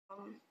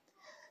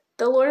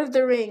The Lord of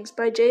the Rings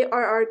by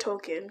J.R.R.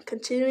 Tolkien,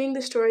 continuing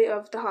the story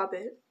of The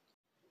Hobbit.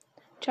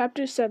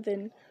 Chapter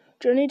 7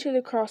 Journey to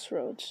the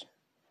Crossroads.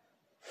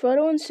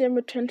 Frodo and Sam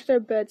returned to their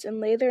beds and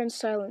lay there in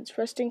silence,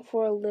 resting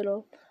for a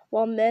little,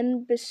 while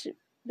men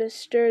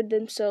bestirred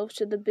themselves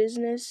to the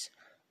business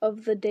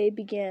of the day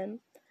began.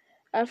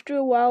 After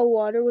a while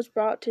water was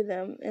brought to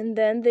them, and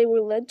then they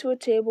were led to a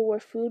table where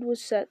food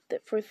was set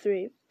for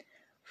three.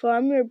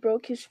 Faramir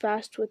broke his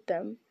fast with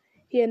them.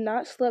 He had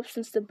not slept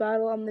since the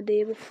battle on the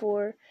day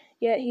before,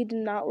 yet he did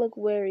not look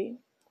weary.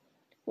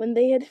 When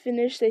they had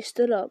finished, they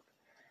stood up.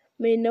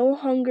 "May no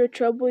hunger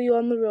trouble you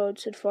on the road,"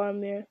 said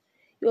Faramir.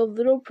 "You have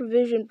little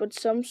provision, but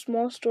some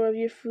small store of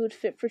your food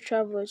fit for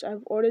travelers I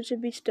have ordered to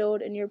be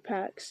stowed in your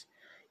packs.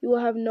 You will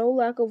have no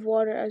lack of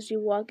water as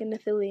you walk in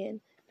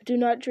Ithilien, but do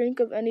not drink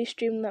of any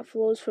stream that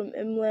flows from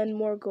Imlan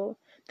Morgul,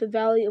 the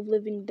Valley of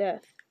Living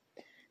Death.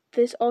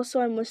 This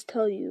also I must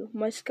tell you,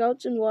 my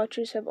scouts and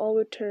watchers have all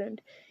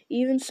returned,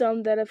 even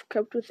some that have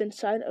crept within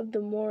sight of the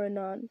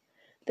Moranon.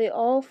 They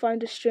all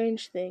find a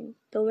strange thing.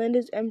 The land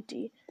is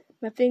empty.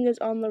 Nothing is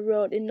on the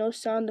road, and no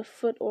sound of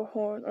foot or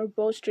horn or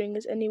bowstring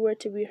is anywhere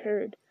to be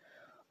heard.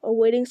 A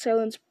waiting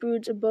silence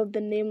broods above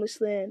the nameless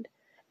land.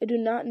 I do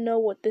not know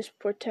what this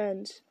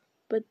portends,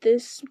 but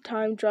this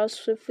time draws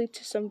swiftly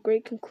to some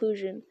great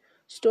conclusion.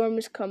 Storm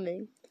is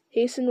coming.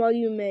 Hasten while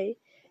you may.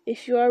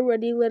 If you are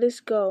ready, let us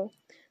go.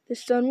 The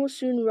sun will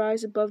soon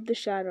rise above the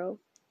shadow."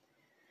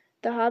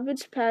 The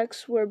hobbits'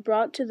 packs were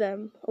brought to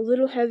them, a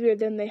little heavier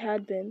than they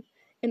had been,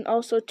 and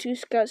also 2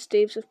 scout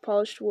staves of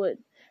polished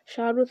wood,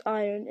 shod with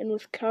iron, and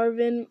with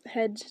carven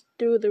heads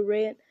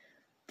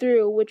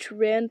through which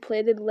ran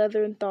plated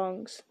leather and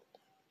thongs.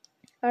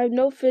 "I have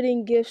no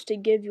fitting gifts to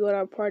give you at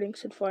our parting,"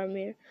 said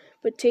Faramir,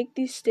 "but take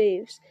these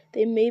staves.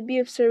 They may be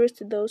of service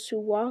to those who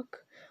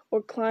walk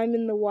or climb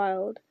in the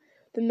wild.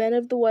 The men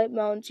of the White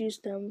Mountains use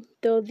them,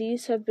 though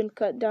these have been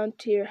cut down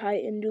to your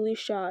height and newly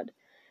shod.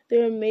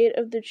 They are made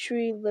of the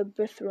tree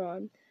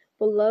Lebethron,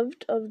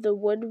 beloved of the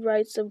wood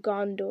wrights of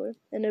Gondor,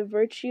 and a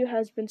virtue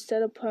has been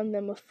set upon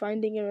them of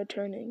finding and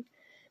returning.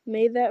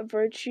 May that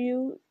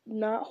virtue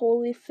not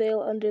wholly fail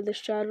under the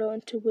shadow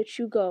into which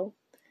you go."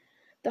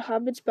 The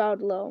hobbits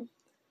bowed low.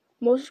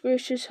 "Most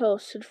gracious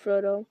host," said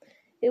Frodo,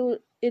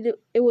 it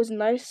was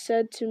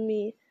said to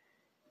me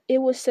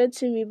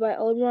by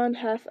Elrond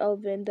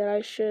half-elven that I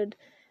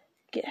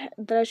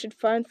should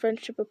find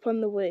friendship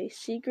upon the way,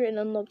 secret and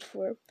unlooked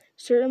for.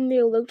 Certainly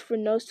I looked for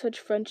no such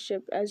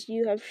friendship as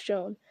you have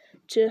shown.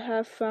 To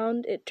have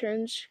found it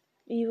turns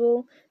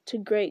evil to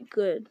great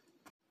good."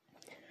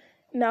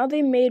 Now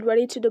they made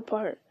ready to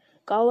depart.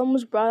 Gollum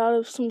was brought out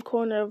of some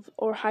corner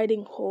or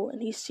hiding-hole,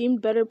 and he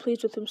seemed better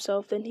pleased with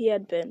himself than he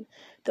had been,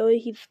 though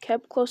he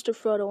kept close to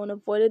Frodo and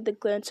avoided the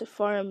glance of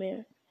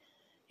Faramir.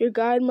 "Your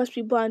guide must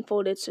be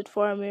blindfolded," said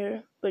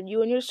Faramir, "but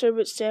you and your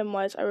servant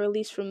Samwise are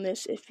released from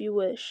this, if you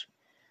wish."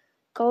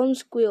 Gollum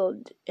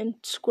squealed and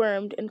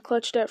squirmed and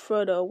clutched at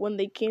Frodo when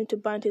they came to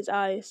bind his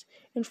eyes,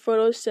 and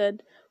Frodo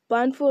said,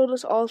 "Blindfold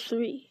us all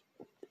 3,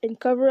 and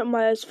cover up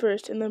my eyes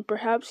first, and then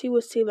perhaps he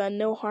will see that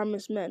no harm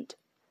is meant."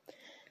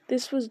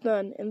 This was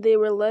done, and they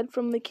were led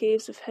from the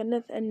caves of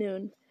Henneth and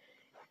Noon.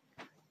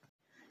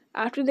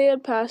 After they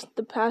had passed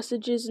the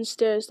passages and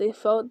stairs, they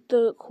felt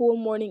the cool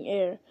morning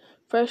air,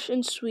 fresh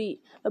and sweet,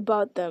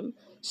 about them.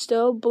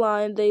 Still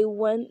blind, they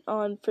went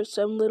on for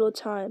some little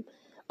time,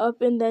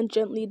 up and then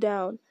gently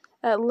down.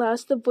 At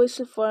last the voice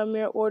of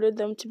Faramir ordered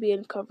them to be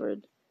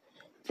uncovered.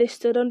 They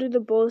stood under the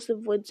boughs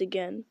of woods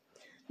again.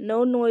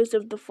 No noise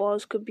of the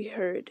falls could be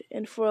heard,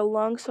 and for a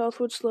long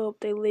southward slope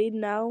they lay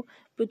now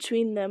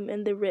between them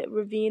and the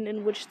ravine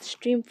in which the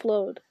stream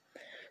flowed.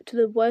 To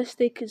the west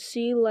they could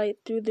see light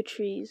through the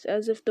trees,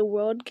 as if the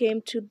world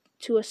came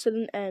to a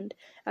sudden end,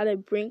 at a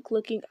brink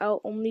looking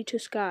out only to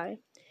sky.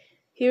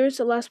 "Here is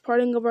the last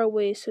parting of our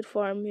ways," said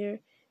Faramir.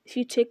 "If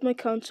you take my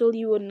counsel,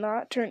 you will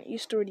not turn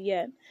eastward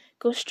yet.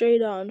 Go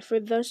straight on, for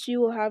thus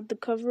you will have the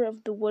cover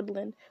of the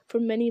woodland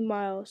for many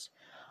miles.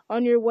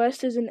 On your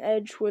west is an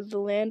edge where the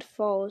land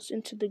falls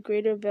into the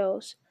greater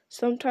vales,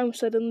 sometimes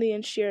suddenly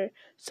and sheer,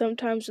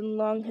 sometimes in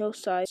long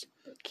hillsides.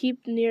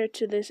 Keep near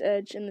to this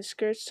edge in the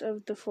skirts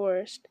of the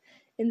forest.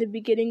 In the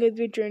beginning of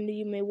your journey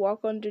you may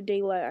walk under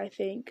daylight, I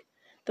think.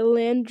 The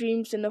land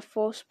dreams in a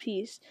false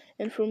peace,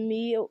 and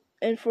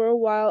for a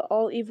while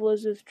all evil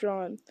is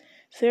withdrawn.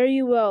 Fare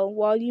you well,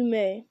 while you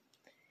may."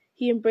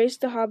 He embraced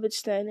the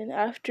hobbits then, and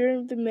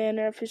after the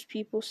manner of his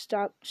people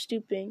stopped,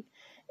 stooping,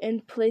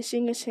 and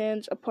placing his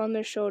hands upon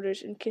their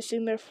shoulders and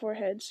kissing their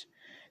foreheads.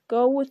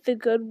 Go with the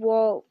good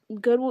will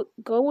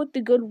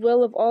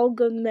of all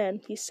good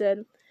men," he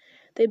said.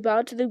 They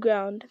bowed to the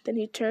ground. Then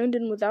he turned,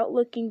 and without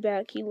looking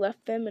back he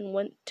left them and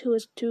went to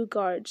his 2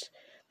 guards.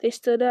 They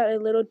stood at a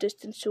little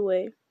distance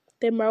away.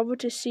 They marveled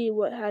to see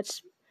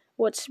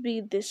what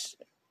speed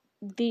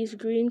these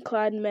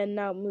green-clad men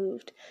now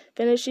moved,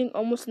 vanishing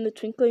almost in the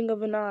twinkling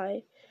of an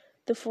eye.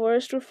 The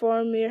forest where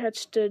Faramir had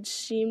stood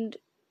seemed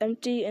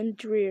empty and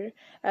drear,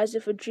 as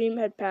if a dream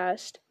had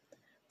passed.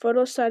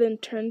 Frodo sighed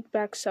and turned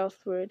back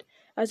southward,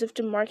 as if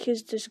to mark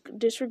his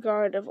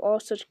disregard of all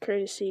such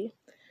courtesy.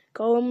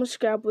 Gollum was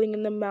scrabbling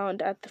in the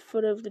mound at the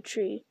foot of the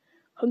tree.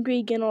 Hungry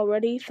again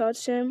already, thought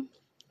Sam.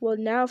 Well,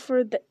 now for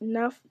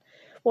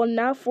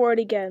it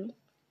again.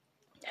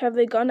 Have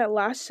they gone at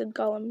last? Said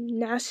Gollum.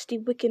 Nasty,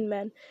 wicked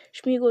men.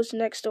 Schmeagol's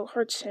neck still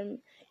hurts him.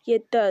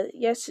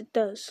 Yes, it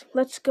does.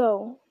 Let's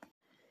go.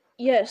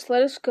 Yes,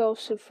 let us go,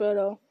 said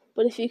Frodo.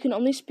 But if you can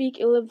only speak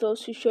ill of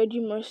those who showed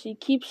you mercy,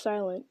 keep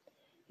silent.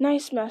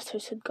 Nice master,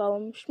 said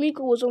Gollum.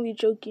 Schmeagol was only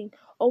joking.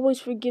 Always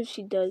forgives,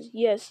 he does.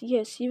 Yes,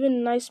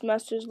 even nice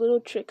master's little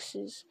tricks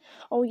is.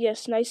 Oh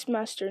yes, nice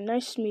master,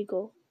 nice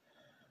Schmeagol.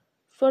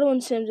 Frodo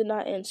and Sam did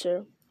not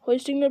answer.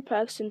 Hoisting their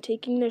packs and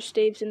taking their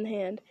staves in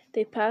hand,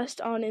 they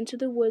passed on into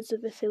the woods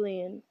of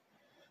Ithilien.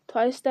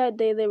 Twice that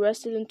day they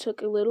rested and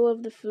took a little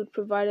of the food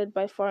provided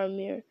by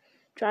Faramir.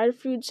 Dried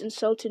fruits and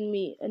salted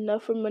meat,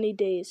 enough for many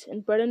days,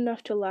 and bread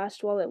enough to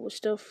last while it was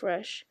still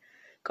fresh.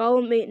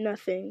 Gollum ate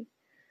nothing.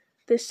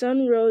 The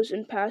sun rose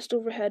and passed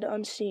overhead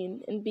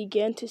unseen, and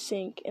began to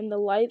sink, and the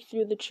light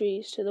through the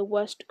trees to the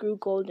west grew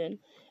golden,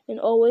 and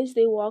always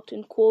they walked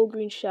in cool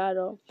green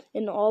shadow,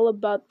 and all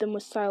about them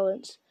was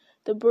silence.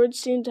 The birds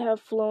seemed to have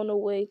flown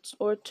away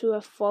or to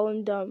have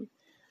fallen dumb.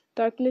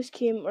 Darkness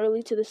came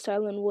early to the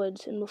silent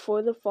woods, and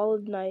before the fall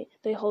of night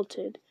they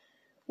halted,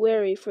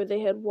 weary, for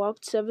they had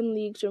walked 7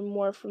 leagues or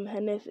more from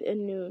Henneth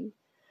in noon.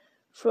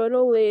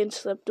 Frodo lay and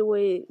slept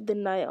away the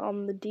night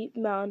on the deep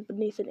mound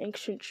beneath an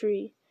ancient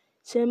tree.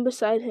 Sam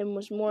beside him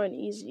was more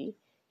uneasy.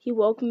 He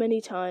woke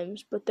many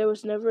times, but there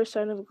was never a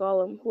sign of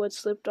Gollum, who had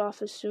slipped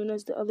off as soon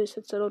as the others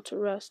had settled to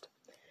rest.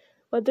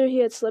 Whether he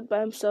had slept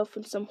by himself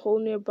in some hole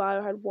nearby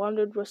or had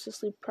wandered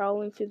restlessly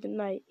prowling through the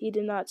night, he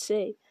did not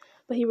say,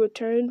 but he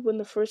returned when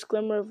the first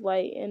glimmer of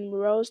light and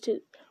roused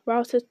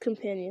his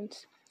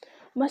companions.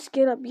 Must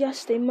get up,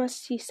 yes, they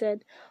must, he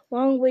said.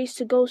 Long ways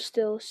to go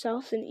still,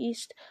 south and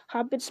east.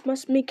 Hobbits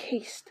must make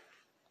haste.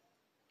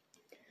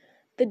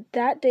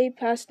 That day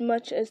passed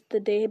much as the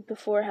day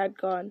before had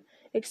gone,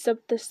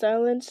 except the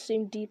silence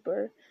seemed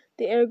deeper.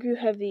 The air grew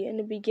heavy, and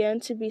it began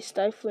to be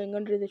stifling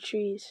under the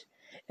trees.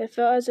 It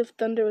felt as if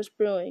thunder was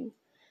brewing.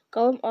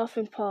 Gollum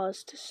often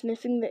paused,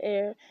 sniffing the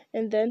air,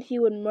 and then he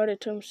would mutter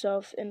to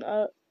himself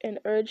and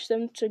urge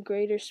them to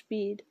greater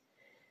speed.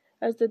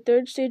 As the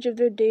third stage of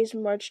their day's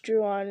march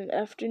drew on and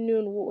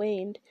afternoon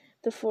waned,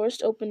 the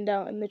forest opened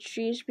out, and the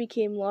trees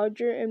became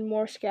larger and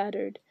more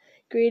scattered.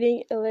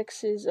 Great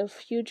ilexes of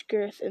huge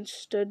girth and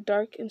stood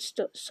dark and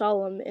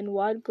solemn in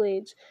wide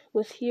glades,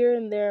 with here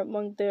and there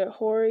among their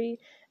hoary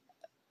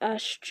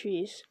ash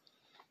trees,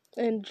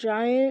 and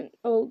giant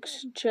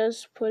oaks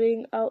just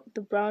putting out the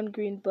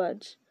brown-green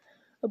buds.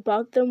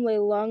 About them lay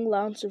long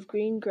lawns of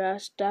green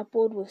grass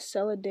dappled with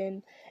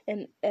celandine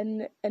and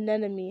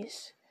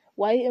anemones,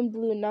 white and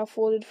blue now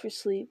folded for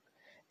sleep,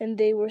 and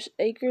they were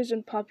acres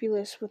and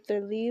populous with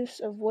their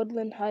leaves of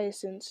woodland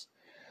hyacinths.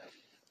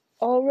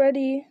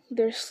 Already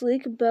their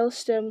sleek bell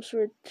stems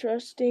were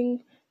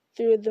thrusting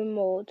through the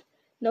mold.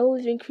 No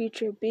living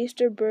creature, beast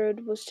or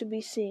bird, was to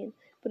be seen,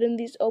 but in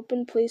these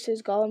open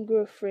places Gollum grew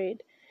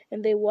afraid,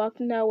 and they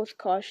walked now with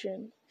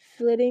caution,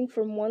 flitting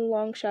from one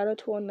long shadow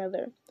to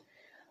another.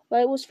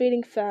 Light was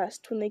fading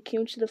fast when they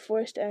came to the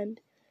forest end.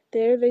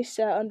 There they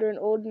sat under an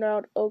old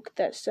gnarled oak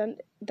that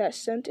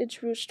sent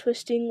its roots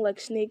twisting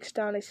like snakes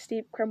down a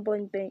steep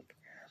crumbling bank.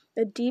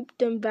 A deep,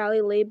 dim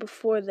valley lay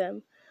before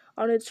them.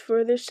 On its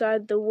further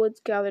side the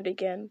woods gathered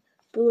again,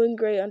 blue and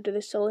gray under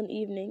the sullen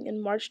evening,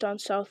 and marched on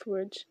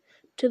southwards.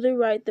 To the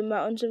right the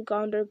mountains of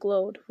Gondor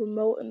glowed,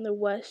 remote in the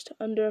west,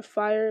 under a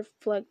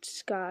fire-flecked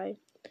sky.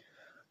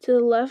 To the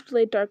left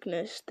lay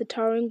darkness, the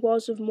towering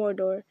walls of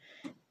Mordor,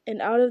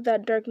 and out of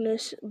that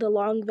darkness the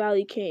long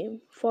valley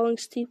came, falling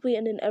steeply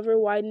in an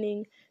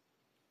ever-widening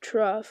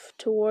trough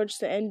towards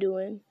the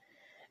Anduin.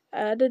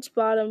 At its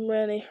bottom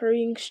ran a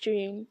hurrying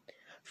stream.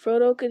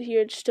 Frodo could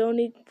hear its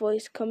stony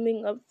voice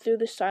coming up through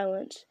the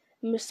silence,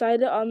 and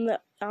beside it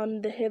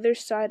on the hither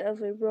side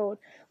of a road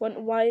went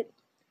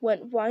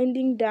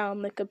winding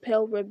down like a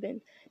pale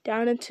ribbon,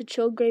 down into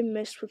chill grey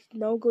mist with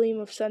no gleam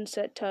of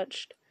sunset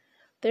touched.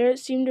 There it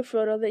seemed to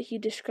Frodo that he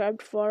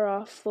described far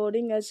off,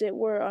 floating as it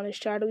were on a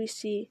shadowy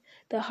sea,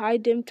 the high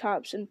dim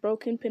tops and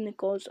broken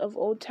pinnacles of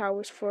old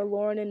towers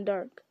forlorn and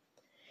dark.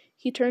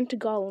 He turned to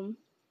Gollum.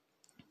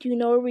 "Do you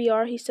know where we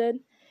are?" he said.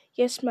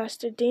 "Yes,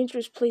 master,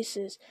 dangerous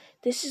places.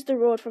 This is the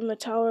road from the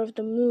Tower of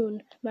the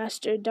Moon,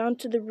 master, down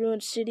to the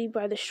ruined city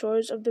by the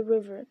shores of the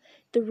river.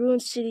 The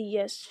ruined city,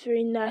 yes,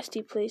 very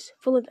nasty place,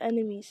 full of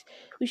enemies.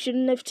 We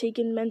shouldn't have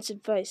taken men's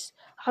advice.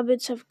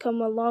 Hobbits have come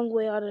a long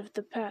way out of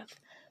the path.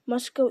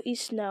 Must go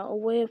east now,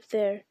 away up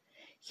there."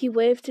 He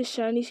waved his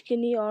shiny,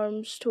 skinny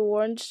arms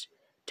towards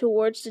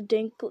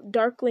the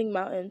darkling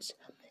mountains.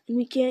 "And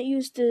we can't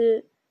use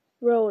the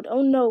road.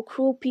 Oh no,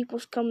 cruel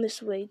peoples come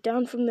this way,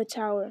 down from the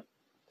tower."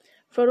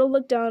 Frodo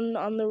looked down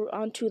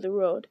onto the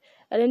road.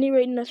 At any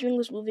rate, nothing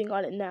was moving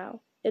on it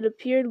now. It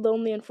appeared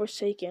lonely and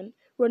forsaken,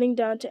 running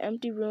down to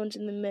empty ruins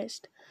in the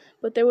mist.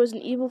 But there was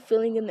an evil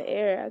feeling in the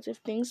air, as if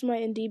things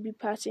might indeed be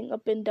passing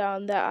up and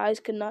down that eyes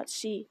could not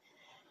see.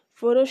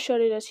 Frodo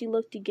shuddered as he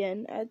looked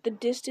again at the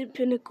distant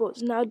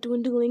pinnacles now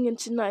dwindling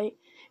into night,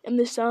 and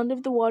the sound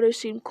of the water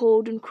seemed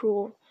cold and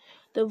cruel.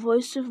 The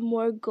voice of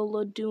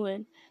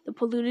Morgoloduin, the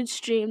polluted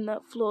stream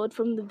that flowed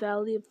from the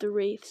valley of the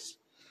wraiths.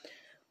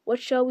 "What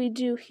shall we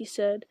do?" he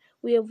said.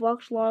 "We have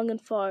walked long and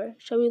far.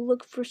 Shall we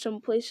look for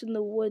some place in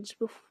the woods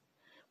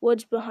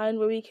behind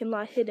where we can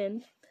lie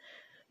hidden?"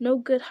 "No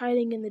good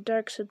hiding in the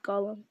dark," said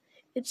Gollum.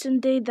 "It's in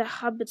day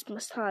that hobbits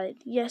must hide.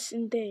 Yes,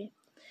 in day."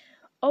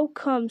 "Oh,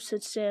 come,"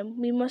 said Sam.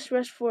 "We must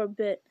rest for a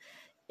bit.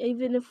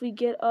 Even if we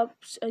get up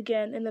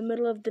again in the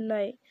middle of the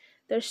night,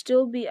 there'll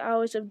still be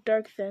hours of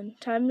dark then.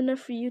 Time enough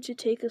for you to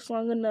take us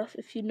long enough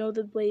if you know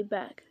the way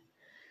back."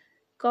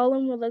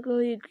 Gollum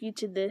reluctantly agreed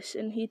to this,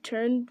 and he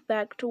turned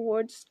back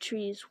towards the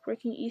trees,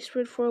 working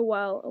eastward for a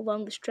while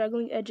along the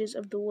straggling edges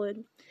of the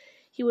wood.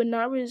 He would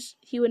not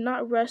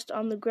rest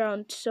on the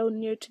ground so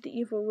near to the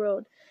evil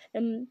road,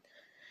 and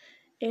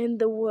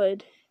the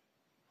wood.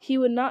 He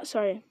would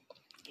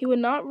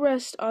not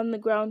rest on the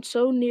ground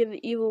so near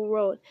the evil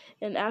road,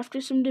 and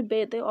after some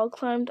debate they all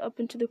climbed up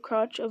into the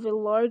crotch of a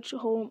large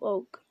holm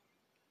oak,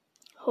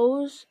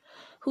 whose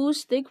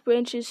thick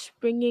branches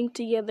springing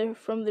together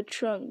from the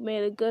trunk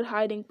made a good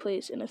hiding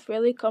place and a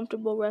fairly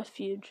comfortable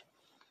refuge.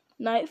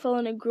 Night fell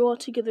and it grew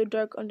altogether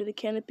dark under the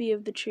canopy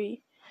of the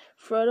tree.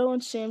 Frodo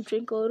and Sam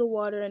drank a little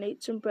water and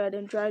ate some bread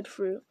and dried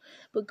fruit,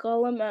 but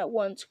Gollum at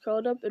once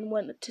curled up and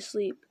went to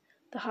sleep.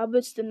 The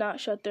hobbits did not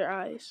shut their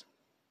eyes.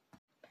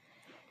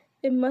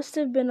 It must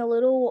have been a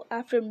little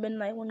after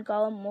midnight when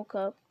Gollum woke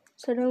up.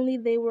 Suddenly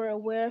they were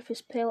aware of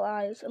his pale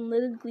eyes,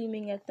 unlidded,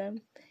 gleaming at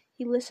them.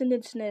 He listened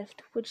and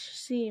sniffed, which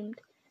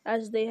seemed,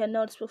 as they had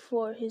noticed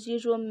before, his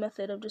usual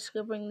method of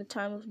discovering the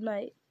time of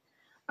night.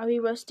 "Are we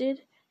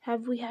rested?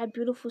 Have we had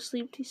beautiful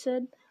sleep?" he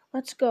said.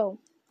 "Let's go."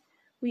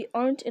 "We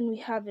aren't and we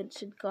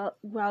haven't,"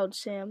 growled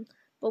Sam,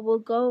 "but we'll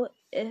go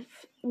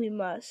if we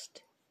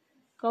must."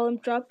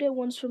 Gollum dropped at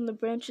once from the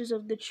branches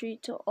of the tree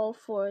to all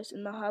fours,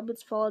 and the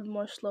hobbits followed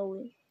more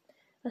slowly.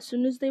 As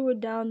soon as they were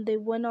down, they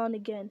went on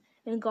again,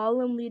 and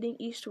Gollum leading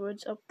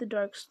eastwards up the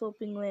dark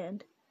sloping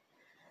land.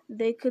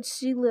 They could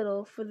see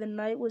little, for the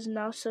night was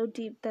now so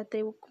deep that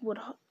they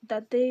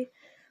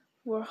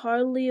were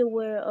hardly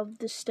aware of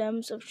the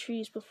stems of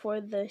trees before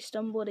they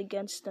stumbled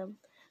against them.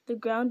 The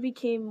ground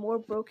became more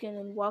broken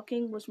and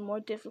walking was more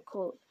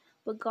difficult,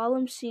 but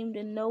Gollum seemed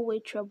in no way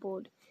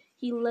troubled.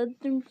 He led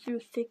them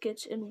through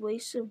thickets and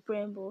wastes of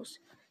brambles,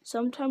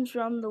 sometimes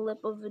round the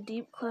lip of a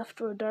deep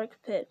cleft or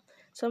dark pit,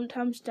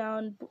 sometimes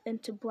down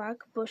into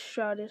black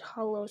bush-shrouded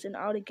hollows and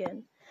out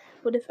again.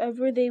 But if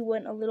ever they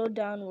went a little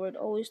downward,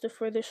 always the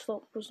further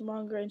slope was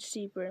longer and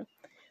steeper.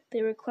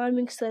 They were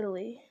climbing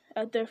steadily.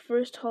 At their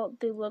first halt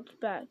they looked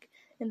back,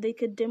 and they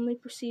could dimly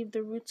perceive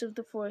the roots of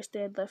the forest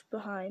they had left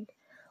behind,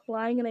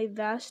 lying in a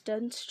vast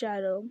dense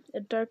shadow, a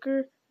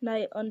darker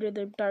night under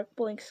the dark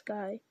blank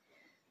sky.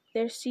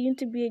 There seemed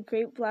to be a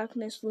great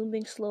blackness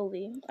looming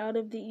slowly, out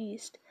of the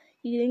east,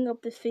 eating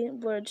up the faint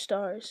blurred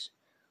stars.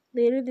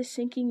 Later the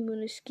sinking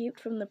moon escaped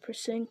from the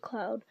pursuing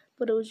cloud,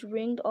 but it was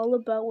ringed all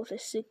about with a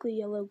sickly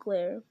yellow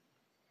glare.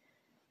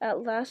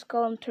 At last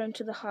Gollum turned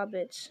to the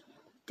hobbits.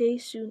 "Day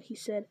soon," he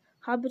said.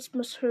 "Hobbits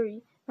must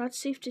hurry. Not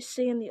safe to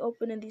stay in the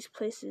open in these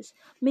places.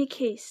 Make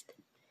haste."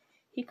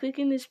 He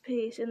quickened his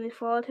pace, and they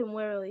followed him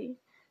warily.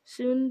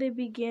 Soon they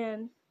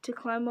began to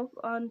climb up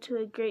onto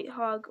a great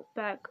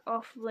hog-back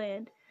off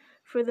land.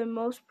 For the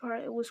most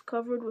part it was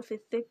covered with a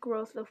thick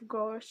growth of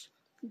gorse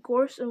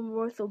and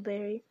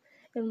whortleberry,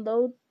 and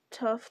low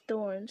tough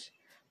thorns,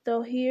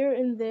 though here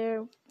and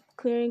there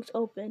clearings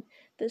opened,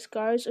 the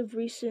scars of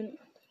recent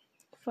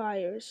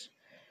fires.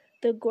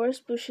 The gorse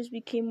bushes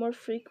became more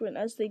frequent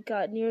as they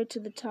got nearer to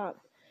the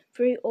top.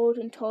 Very old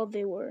and tall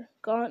they were,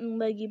 gaunt and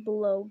leggy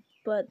below,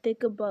 but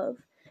thick above,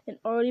 and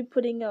already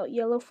putting out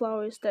yellow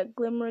flowers that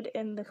glimmered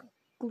in the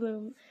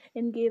gloom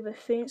and gave a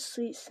faint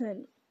sweet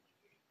scent.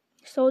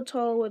 So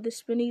tall were the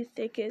spinny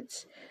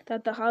thickets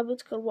that the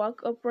hobbits could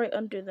walk upright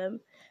under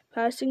them,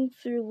 passing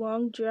through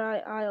long dry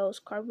aisles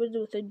carpeted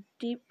with a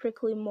deep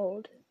prickly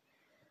mold.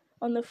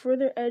 On the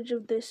further edge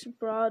of this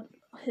broad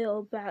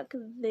hill back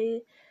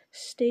they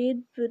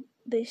stayed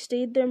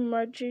their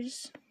march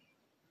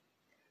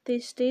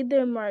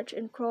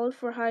and crawled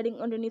for hiding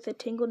underneath a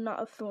tangled knot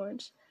of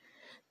thorns.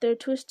 Their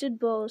twisted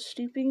boughs,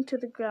 stooping to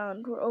the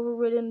ground, were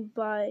overridden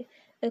by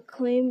a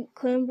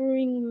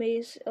clambering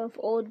maze of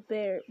old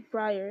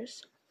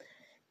briars.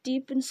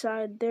 Deep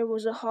inside there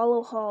was a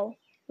hollow hall,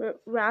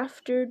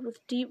 raftered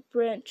with deep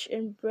branch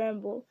and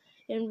bramble,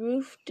 and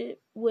roofed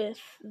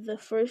with the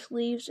first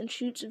leaves and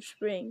shoots of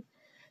spring.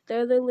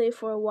 There they lay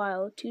for a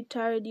while, too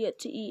tired yet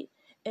to eat,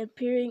 and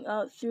peering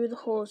out through the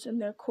holes in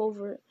their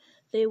covert,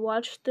 they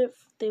watched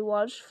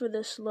for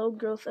the slow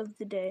growth of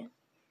the day.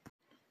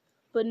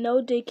 But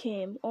no day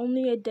came,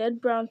 only a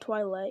dead brown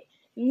twilight.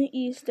 In the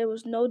east there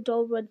was no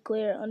dull red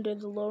glare under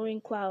the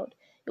lowering cloud.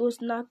 It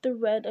was not the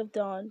red of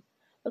dawn.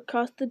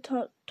 Across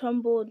the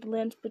tumbled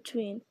lands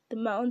between, the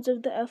mountains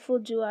of the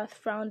Ephel-Duath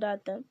frowned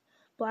at them.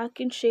 Black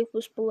and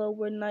shapeless below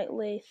where night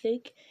lay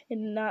thick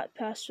and did not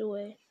pass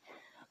away.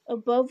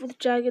 Above, with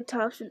jagged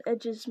tops and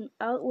edges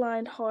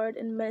outlined hard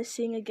and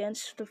menacing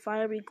against the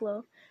fiery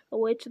glow,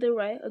 Away to the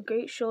right, a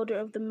great shoulder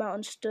of the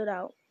mountain stood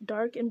out,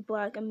 dark and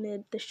black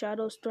amid the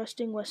shadows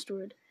thrusting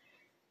westward.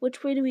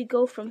 "Which way do we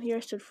go from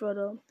here?" said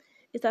Frodo.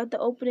 "Is that the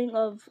opening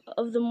of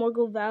the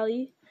Morgul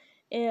Valley,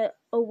 and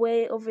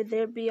away over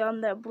there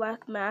beyond that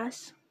black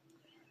mass?"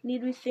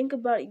 "Need we think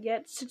about it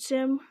yet?" said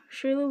Sam.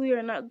 "Surely we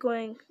are not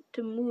going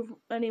to move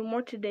any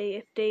more today,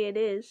 if day it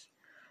is."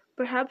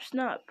 Perhaps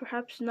not,"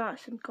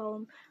 said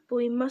Gollum. "But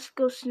we must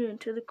go soon,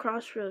 to the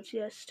crossroads,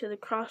 yes, to the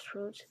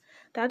crossroads.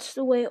 That's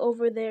the way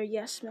over there,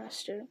 yes,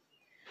 master."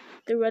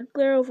 The red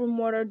glare over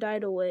Mordor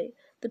died away.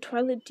 The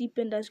twilight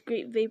deepened as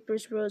great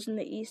vapors rose in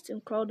the east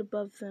and crawled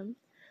above them.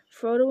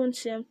 Frodo and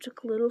Sam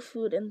took a little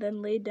food and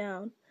then lay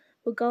down.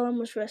 But Gollum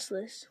was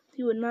restless.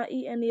 He would not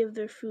eat any of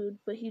their food,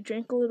 but he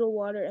drank a little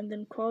water and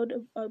then crawled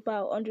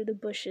about under the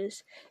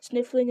bushes,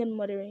 sniffling and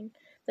muttering.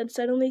 Then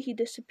suddenly he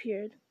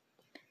disappeared.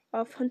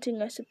 "Off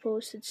hunting, I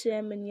suppose," said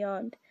Sam, and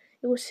yawned.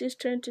 It was his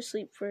turn to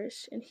sleep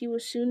first, and he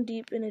was soon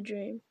deep in a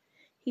dream.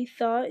 He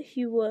thought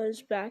he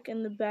was back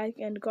in the back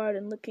end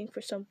garden looking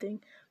for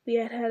something, but he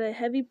had had a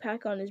heavy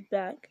pack on his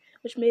back,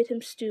 which made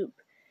him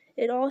stoop.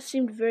 It all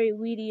seemed very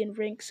weedy and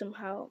rank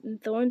somehow, and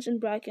thorns and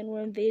bracken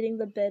were invading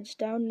the beds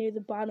down near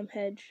the bottom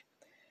hedge.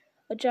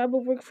 "A job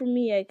of work for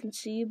me, I can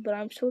see, but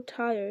I'm so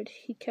tired,"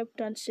 he kept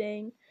on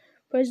saying.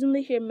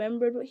 Presently he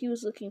remembered what he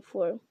was looking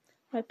for.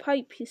 "My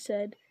pipe," he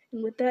said,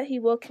 and with that he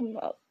woke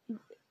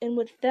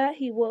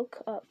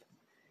up.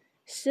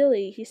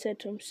 "Silly," he said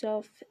to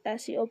himself,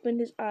 as he opened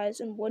his eyes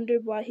and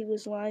wondered why he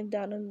was lying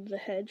down under the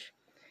hedge.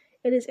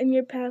 "It is in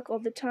your pack all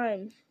the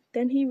time."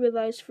 Then he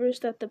realized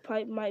first that the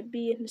pipe might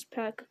be in his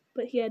pack,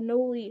 but he had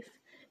no leaf,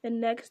 and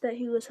next that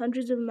he was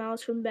hundreds of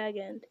miles from Bag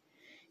End.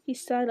 He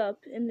sat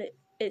up, and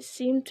it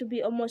seemed to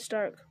be almost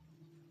dark.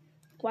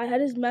 Why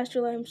had his master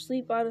let him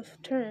sleep out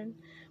of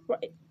turn,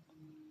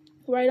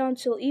 right on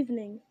till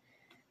evening?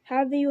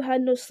 "Have you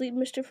had no sleep,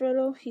 Mr.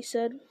 Frodo?" he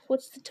said.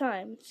 "What's the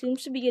time? It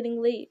seems to be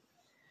getting late."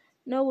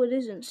 "No, it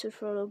isn't," said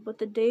Frodo, "but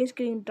the day is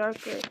getting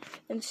darker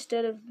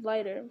instead of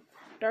lighter.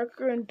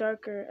 Darker and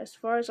darker, as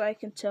far as I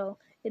can tell.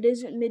 It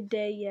isn't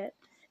midday yet,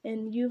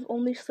 and you've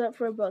only slept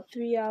for about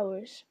 3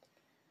 hours."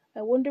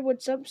 "I wonder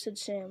what's up," said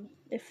Sam.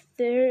 Is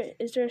there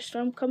a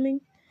storm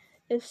coming?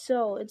 If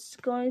so, it's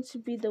going to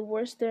be the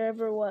worst there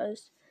ever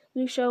was.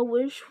 We shall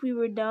wish we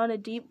were down a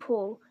deep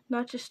pool,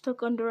 not just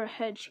stuck under a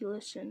hedge." He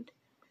listened.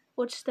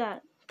 "What's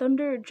that?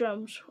 Thunder or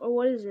drums, or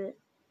what is it?"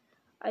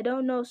 "I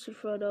don't know," said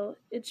Frodo.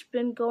 "It's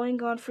been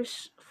going on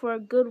for a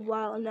good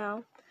while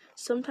now.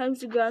 Sometimes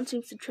the ground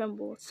seems to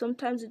tremble.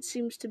 Sometimes it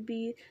seems to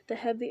be the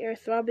heavy air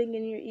throbbing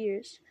in your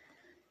ears."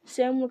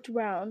 Sam looked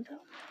round.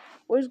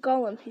 "Where's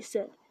Gollum?" he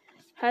said.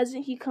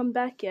 "Hasn't he come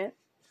back yet?"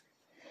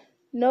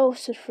 "No,"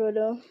 said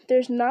Frodo.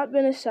 "There's not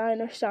been a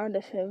sign or sound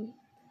of him."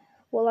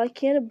 "Well, I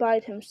can't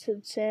abide him,"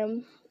 said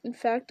Sam. "In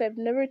fact, I've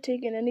never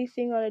taken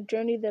anything on a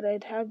journey that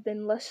I'd have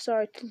been less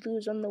sorry to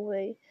lose on the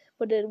way.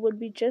 But it would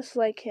be just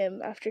like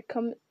him, after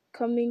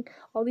coming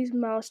all these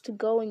miles to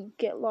go and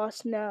get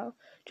lost now,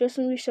 just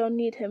when we shall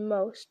need him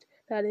most.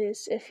 That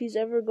is, if he's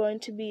ever going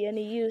to be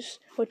any use,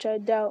 which I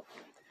doubt."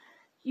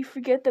 "You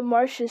forget the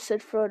marshes,"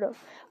 said Frodo.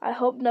 "I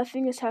hope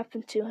nothing has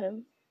happened to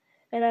him.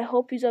 And I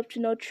hope he's up to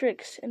no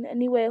tricks, and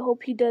anyway I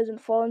hope he doesn't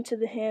fall into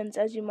the hands,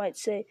 as you might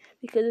say,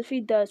 because if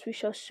he does we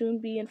shall soon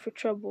be in for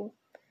trouble."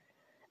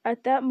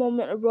 At that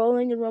moment a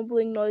rolling and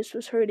rumbling noise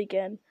was heard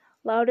again,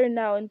 louder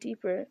now and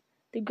deeper.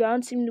 The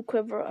ground seemed to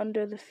quiver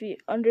under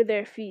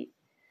their feet.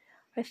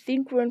 "I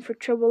think we're in for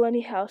trouble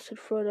anyhow," said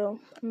Frodo.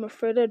 "I'm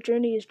afraid our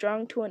journey is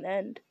drawing to an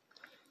end."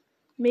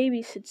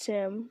 "Maybe," said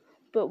Sam.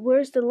 "But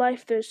where's the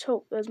life there's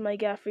hope, as my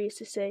gaffer used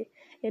to say.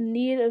 In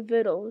need of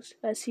victuals,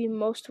 as he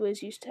most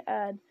ways used to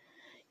add.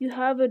 You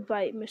have a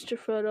bite, Mr.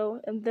 Frodo,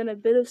 and then a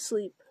bit of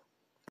sleep."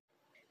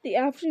 The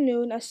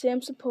afternoon, as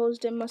Sam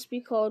supposed it must be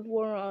called,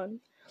 wore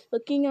on.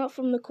 Looking out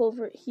from the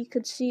covert, he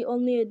could see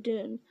only a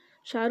dune,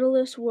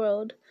 shadowless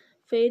world,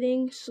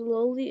 fading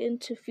slowly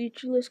into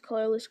featureless,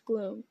 colorless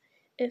gloom.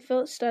 It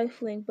felt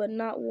stifling, but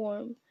not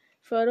warm.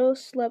 Frodo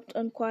slept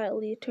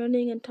unquietly,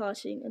 turning and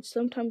tossing, and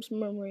sometimes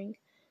murmuring.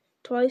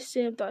 Twice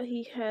Sam thought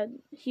he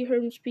heard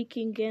him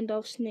speaking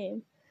Gandalf's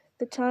name,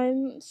 the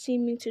time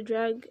seeming to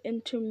drag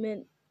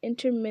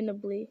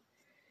interminably.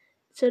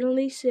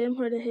 Suddenly Sam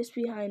heard a hiss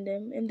behind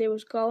him, and there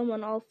was Gollum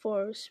on all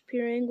fours,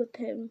 peering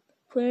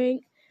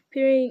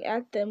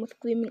at them with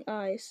gleaming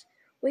eyes.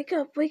 Wake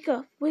up,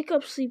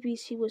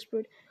 sleepies," he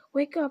whispered.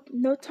 "Wake up!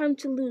 No time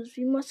to lose.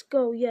 We must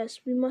go,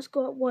 yes, we must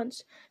go at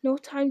once. No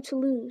time to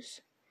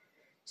lose."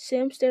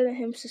 Sam stared at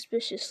him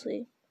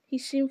suspiciously. He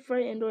seemed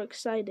frightened or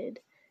excited.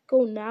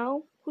 "Go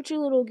now? What's your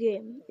little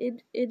game?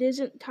 It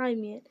isn't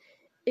time yet.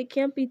 It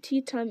can't be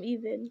tea time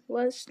even,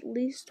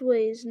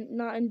 leastways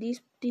not in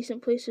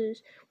decent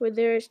places where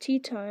there is tea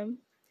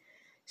time."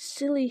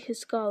 "Silly,"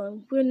 hissed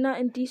Gollum. "We're not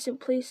in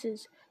decent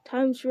places.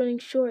 Time's running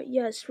short,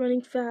 yes,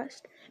 running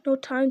fast. No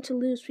time to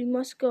lose. We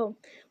must go.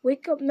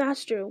 Wake up,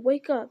 master,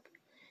 wake up."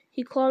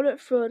 He clawed at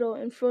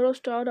Frodo, and Frodo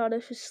startled out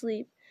of his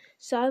sleep,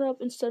 sat up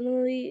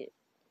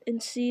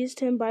and seized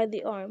him by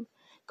the arm.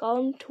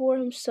 Gollum tore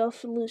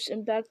himself loose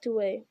and backed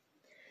away.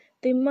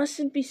 "They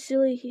mustn't be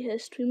silly," he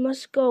hissed. "We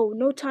must go.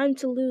 No time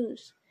to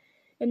lose."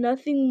 And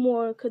nothing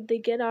more could they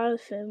get out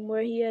of him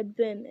where he had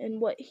been and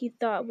what he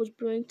thought was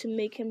brewing to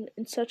make him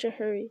in such a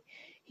hurry.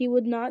 He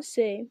would not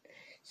say.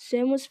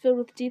 Sam was filled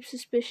with deep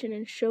suspicion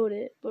and showed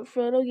it, but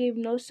Frodo gave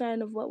no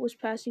sign of what was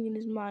passing in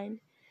his mind.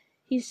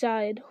 He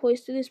sighed,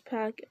 hoisted his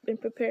pack, and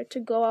prepared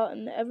to go out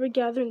in the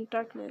ever-gathering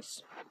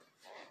darkness.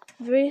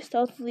 Very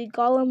stealthily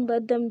Gollum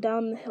led them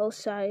down the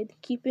hillside,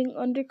 keeping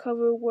under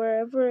cover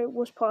wherever it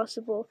was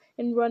possible,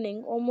 and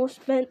running,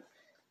 almost bent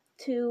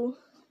to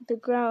the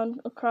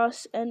ground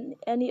across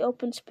any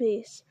open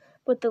space.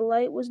 But the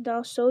light was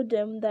now so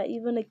dim that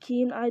even a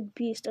keen-eyed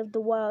beast of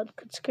the wild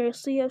could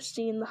scarcely have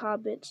seen the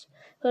hobbits,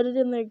 hooded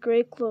in their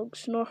grey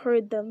cloaks, nor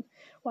heard them,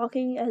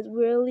 walking as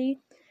wearily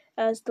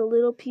as the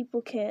little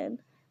people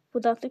can.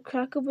 Without the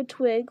crack of a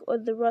twig or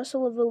the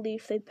rustle of a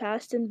leaf they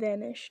passed and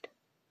vanished.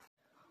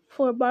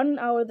 For about an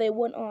hour they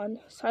went on,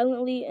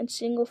 silently and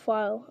single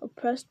file,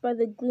 oppressed by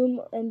the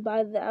gloom and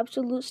by the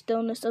absolute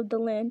stillness of the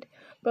land,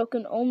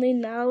 broken only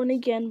now and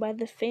again by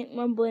the faint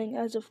rumbling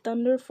as of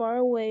thunder far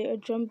away or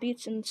drum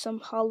beats in some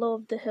hollow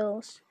of the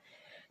hills.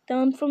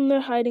 Down from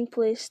their hiding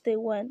place they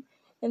went,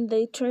 and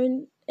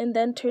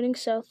then turning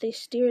south they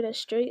steered as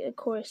straight a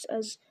course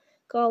as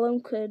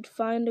Gollum could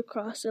find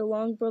across a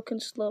long broken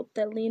slope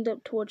that leaned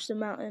up towards the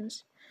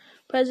mountains.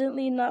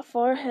 Presently, not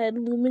far ahead,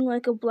 looming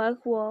like a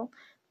black wall,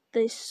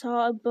 they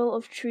saw a belt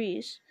of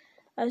trees.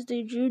 As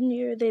they drew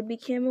near, they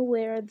became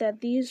aware that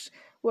these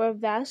were of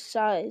vast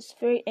size,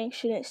 very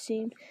ancient it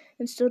seemed,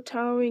 and still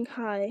towering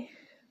high,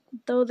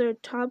 though their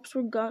tops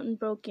were gaunt and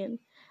broken,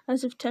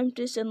 as if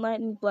tempest and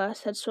lightning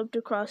blasts had swept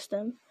across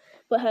them,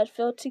 but had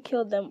failed to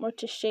kill them or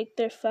to shake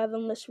their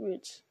fathomless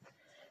roots.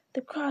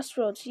 "The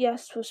crossroads,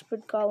 yes,"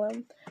 whispered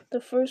Gollum, the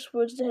first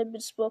words that had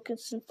been spoken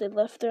since they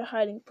left their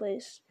hiding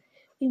place.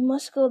 "We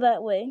must go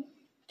that way."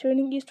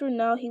 Turning eastward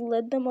now, he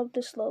led them up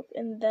the slope,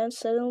 and then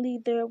suddenly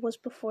there was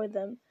before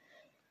them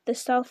the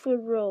southward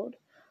road,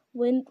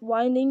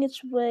 winding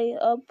its way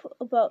up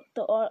about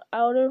the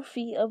outer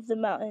feet of the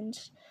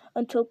mountains,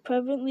 until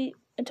presently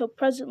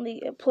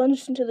it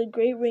plunged into the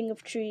great ring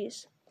of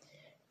trees.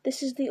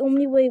 "This is the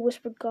only way,"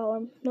 whispered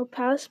Gollum. "No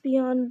paths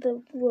beyond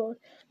the road,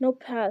 no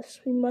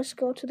paths. We must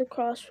go to the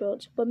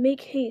crossroads. But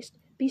make haste.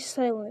 Be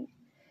silent."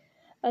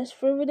 As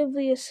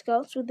furtively as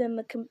scouts within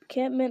the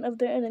encampment of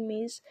their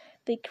enemies,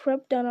 they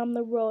crept down on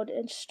the road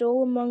and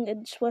stole along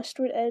its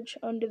westward edge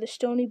under the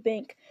stony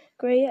bank,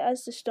 grey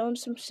as the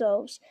stones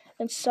themselves,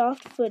 and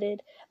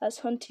soft-footed as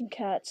hunting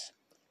cats.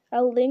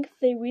 At length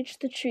they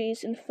reached the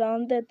trees and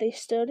found that they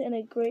stood in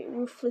a great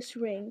roofless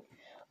ring,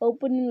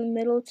 open in the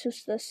middle to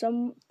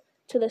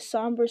the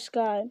sombre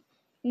sky,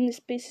 and the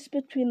spaces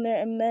between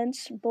their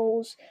immense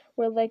boles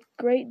were like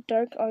great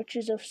dark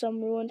arches of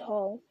some ruined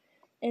hall.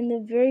 In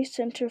the very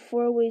centre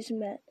four ways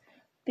met.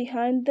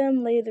 Behind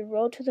them lay the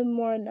road to the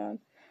Morannon.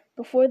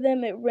 Before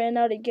them it ran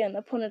out again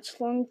upon its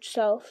long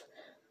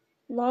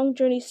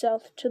journey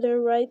south. To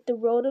their right the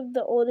road of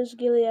the old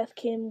Osgiliath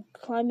came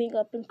climbing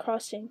up and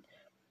crossing.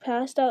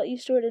 Passed out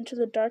eastward into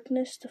the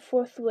darkness, the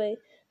fourth way,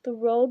 the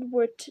road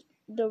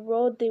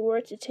they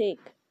were to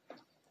take.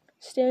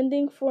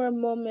 Standing for a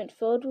moment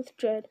filled with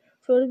dread,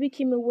 Frodo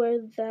became aware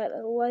that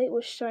a light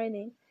was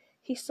shining.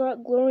 He saw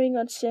it glowing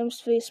on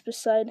Sam's face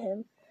beside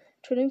him.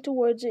 Turning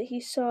towards it, he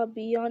saw,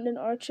 beyond an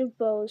arch of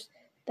boughs,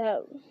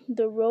 that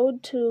the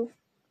road to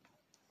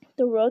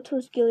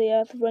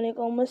Osgiliath running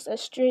almost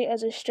as straight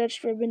as a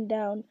stretched ribbon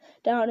down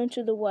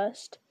into the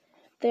west.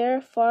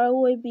 There, far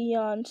away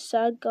beyond,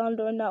 sat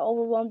Gondor, now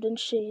overwhelmed in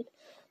shade.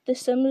 The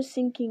sun was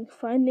sinking,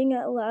 finding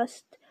at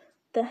last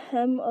the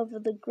hem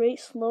of the great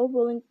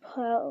slow-rolling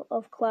pile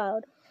of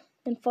cloud,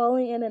 and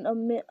falling in an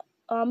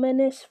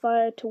ominous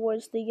fire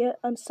towards the yet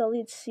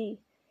unsullied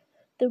sea.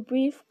 The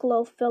brief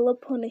glow fell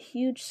upon a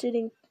huge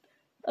sitting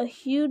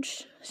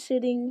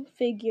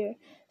figure,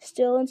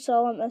 still and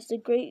solemn as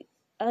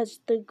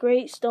the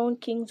great stone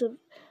kings of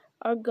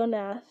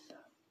Argonath.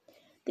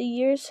 The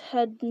years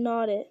had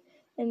gnawed it,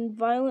 and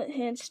violent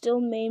hands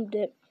still maimed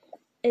it.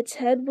 Its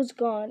head was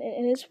gone, and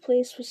in its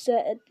place was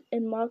set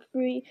in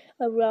mockery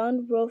a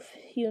round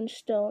rough-hewn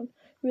stone,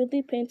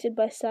 rudely painted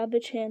by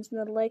savage hands in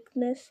the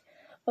likeness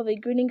of a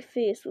grinning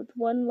face with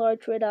one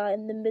large red eye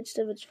in the midst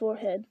of its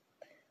forehead.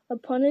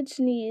 Upon its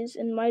knees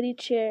and mighty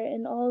chair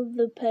and all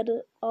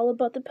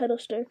about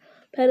the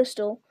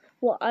pedestal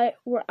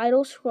were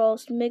idle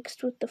scrawls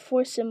mixed with the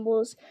four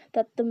symbols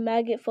that the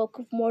maggot folk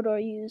of Mordor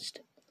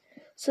used.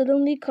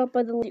 Suddenly caught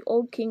by the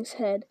old king's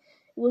head,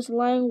 it was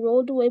lying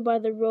rolled away by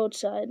the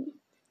roadside.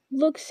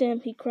 "Look, Sam,"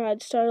 he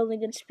cried,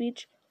 startling in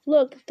speech.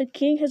 "Look, the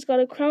king has got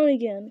a crown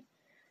again."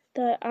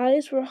 The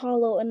eyes were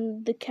hollow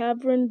and the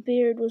caverned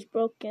beard was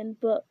broken,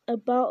 but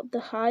about the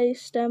high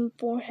stem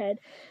forehead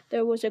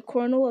there was a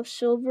coronal of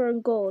silver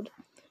and gold.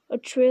 A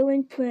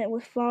trailing plant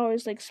with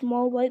flowers like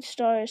small white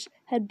stars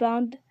had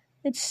bound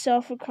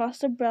itself across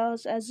the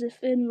brows as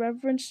if in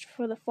reverence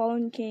for the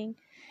fallen king,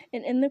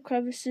 and in the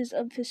crevices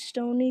of his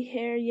stony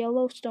hair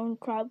yellow stone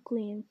crop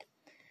gleamed.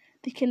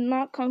 "They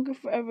cannot conquer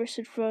forever,"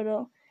 said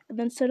Frodo, and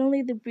then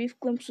suddenly the brief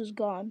glimpse was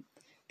gone.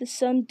 the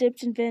sun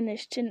dipped and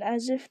vanished, and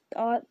as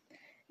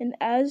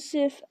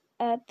if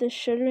at the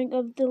shuddering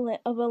of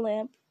a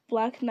lamp,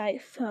 black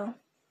night fell.